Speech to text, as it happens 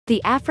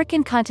The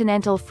African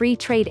Continental Free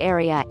Trade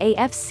Area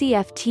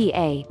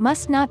 (AfCFTA)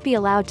 must not be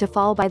allowed to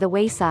fall by the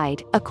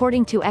wayside,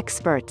 according to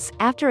experts,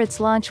 after its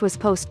launch was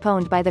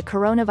postponed by the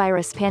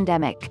coronavirus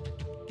pandemic.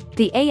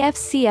 The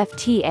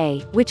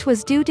AfCFTA, which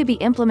was due to be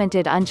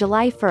implemented on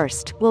July 1,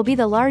 will be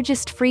the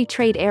largest free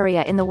trade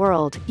area in the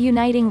world,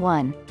 uniting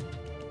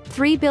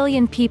 1.3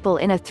 billion people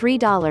in a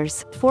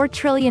 $3.4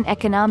 trillion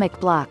economic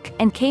bloc,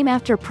 and came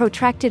after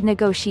protracted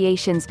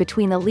negotiations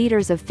between the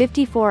leaders of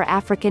 54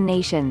 African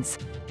nations.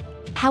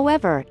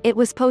 However, it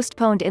was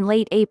postponed in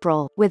late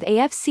April, with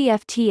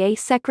AfCFTA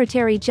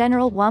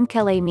Secretary-General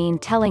Wamkele Mene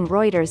telling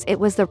Reuters it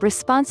was the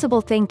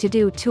responsible thing to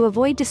do to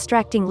avoid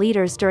distracting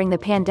leaders during the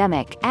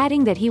pandemic,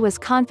 adding that he was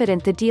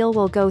confident the deal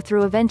will go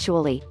through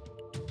eventually.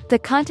 The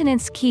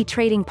continent's key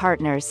trading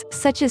partners,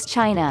 such as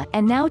China,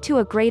 and now to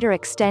a greater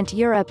extent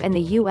Europe and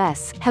the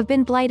US, have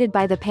been blighted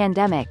by the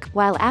pandemic,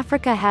 while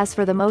Africa has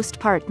for the most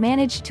part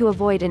managed to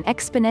avoid an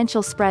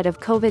exponential spread of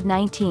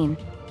COVID-19.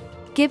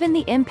 Given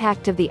the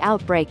impact of the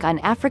outbreak on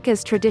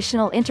Africa's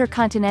traditional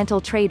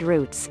intercontinental trade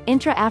routes,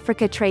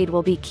 intra-Africa trade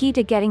will be key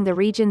to getting the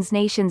region's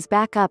nations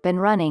back up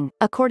and running,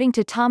 according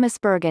to Thomas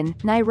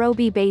Birgen,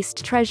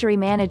 Nairobi-based Treasury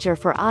Manager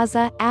for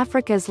Absa,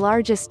 Africa's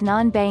largest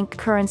non-bank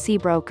currency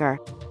broker.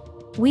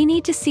 We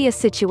need to see a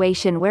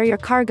situation where your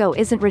cargo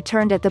isn't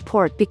returned at the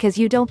port because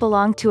you don't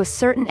belong to a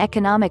certain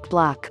economic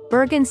bloc,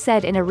 Birgen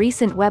said in a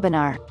recent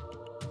webinar.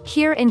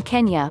 Here in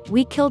Kenya,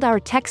 we killed our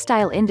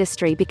textile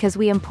industry because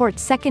we import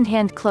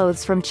second-hand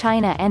clothes from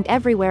China and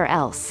everywhere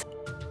else.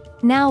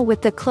 Now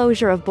with the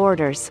closure of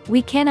borders,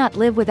 we cannot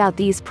live without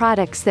these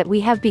products that we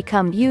have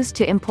become used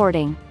to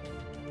importing.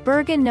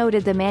 Birgen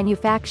noted the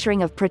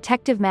manufacturing of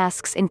protective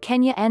masks in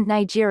Kenya and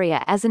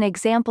Nigeria as an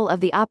example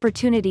of the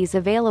opportunities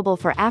available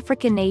for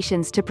African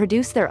nations to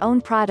produce their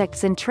own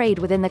products and trade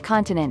within the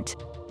continent.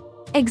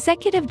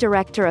 Executive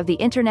Director of the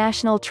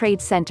International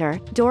Trade Center,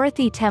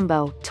 Dorothy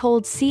Tembo,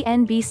 told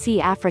CNBC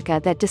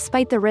Africa that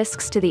despite the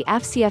risks to the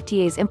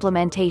AfCFTA's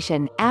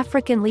implementation,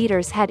 African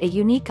leaders had a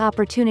unique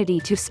opportunity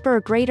to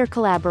spur greater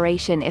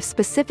collaboration if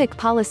specific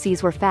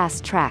policies were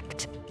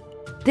fast-tracked.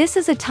 This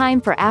is a time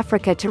for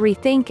Africa to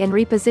rethink and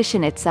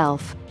reposition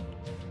itself.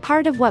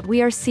 Part of what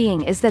we are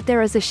seeing is that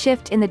there is a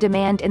shift in the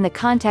demand in the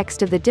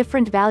context of the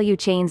different value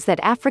chains that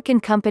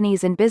African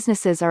companies and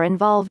businesses are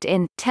involved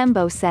in,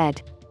 Tembo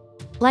said.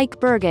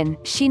 Like Birgen,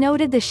 she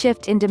noted the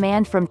shift in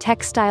demand from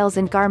textiles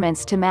and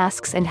garments to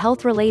masks and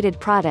health-related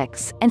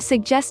products, and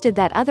suggested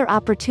that other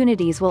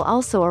opportunities will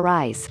also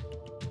arise.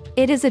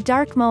 It is a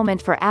dark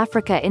moment for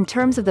Africa in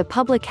terms of the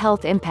public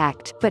health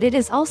impact, but it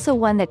is also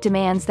one that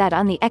demands that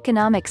on the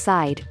economic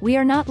side, we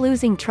are not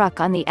losing track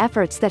on the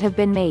efforts that have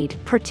been made,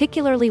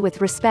 particularly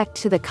with respect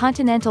to the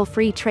Continental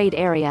Free Trade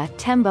Area,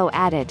 Tembo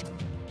added.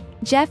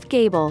 Jeff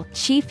Gable,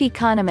 chief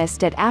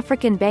economist at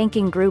African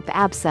banking group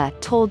Absa,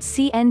 told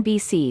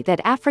CNBC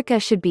that Africa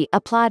should be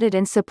applauded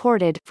and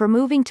supported for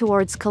moving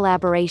towards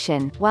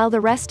collaboration, while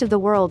the rest of the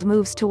world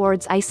moves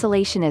towards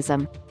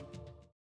isolationism.